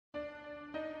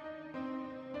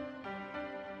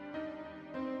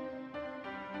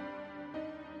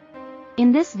In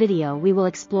this video we will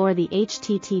explore the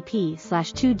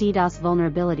HTTP/2 DDoS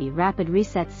vulnerability Rapid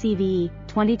Reset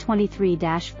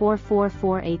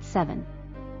CVE-2023-44487.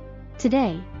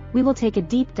 Today, we will take a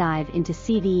deep dive into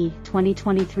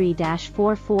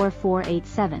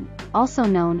CVE-2023-44487, also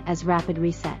known as Rapid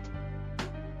Reset.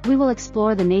 We will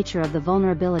explore the nature of the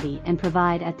vulnerability and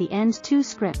provide at the end 2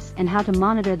 scripts and how to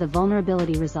monitor the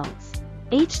vulnerability results.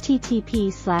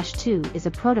 HTTP/2 is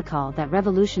a protocol that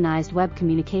revolutionized web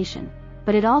communication,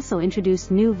 but it also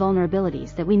introduced new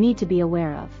vulnerabilities that we need to be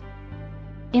aware of.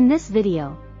 In this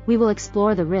video, we will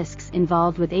explore the risks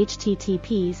involved with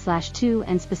HTTP/2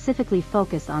 and specifically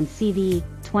focus on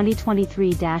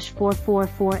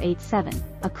CVE-2023-44487,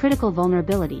 a critical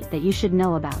vulnerability that you should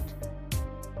know about.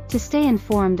 To stay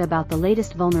informed about the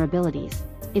latest vulnerabilities,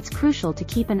 it's crucial to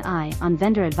keep an eye on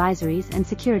vendor advisories and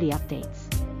security updates.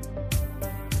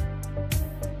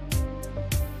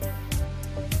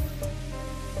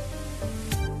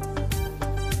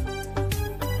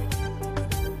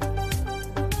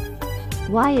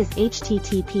 Why is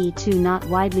HTTP/2 not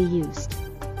widely used?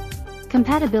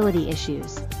 Compatibility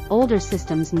issues. Older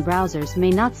systems and browsers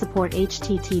may not support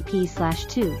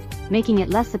HTTP/2, making it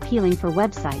less appealing for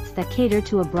websites that cater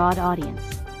to a broad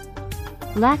audience.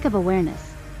 Lack of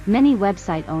awareness. Many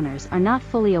website owners are not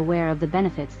fully aware of the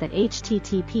benefits that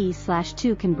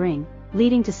HTTP/2 can bring,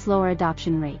 leading to slower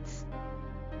adoption rates.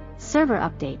 Server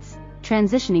updates.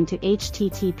 Transitioning to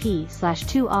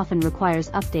HTTP/2 often requires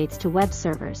updates to web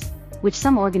servers, which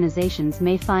some organizations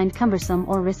may find cumbersome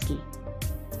or risky.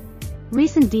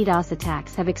 Recent DDoS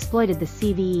attacks have exploited the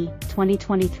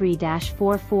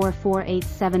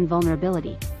CVE-2023-44487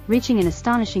 vulnerability, reaching an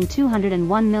astonishing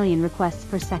 201 million requests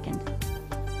per second.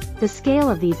 The scale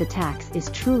of these attacks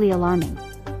is truly alarming.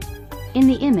 In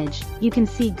the image, you can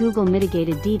see Google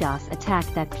mitigated DDoS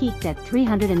attack that peaked at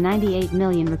 398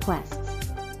 million requests.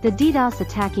 The DDoS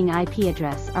attacking IP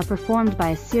address are performed by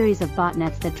a series of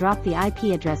botnets that drop the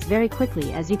IP address very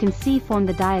quickly, as you can see from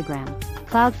the diagram.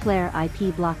 Cloudflare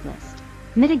IP blocklist.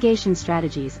 Mitigation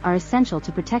strategies are essential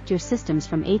to protect your systems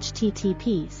from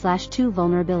HTTP/2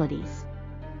 vulnerabilities.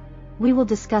 We will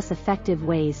discuss effective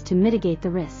ways to mitigate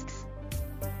the risks.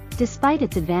 Despite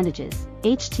its advantages,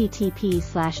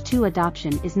 HTTP/2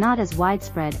 adoption is not as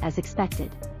widespread as expected.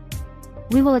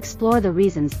 We will explore the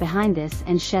reasons behind this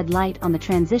and shed light on the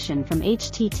transition from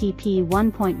HTTP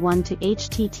 1.1 to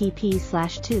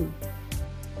HTTP/2.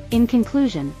 In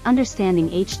conclusion,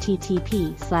 understanding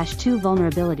HTTP/2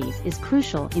 vulnerabilities is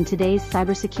crucial in today's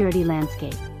cybersecurity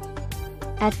landscape.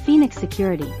 At Phoenix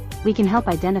Security, we can help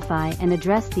identify and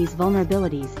address these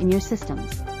vulnerabilities in your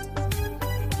systems.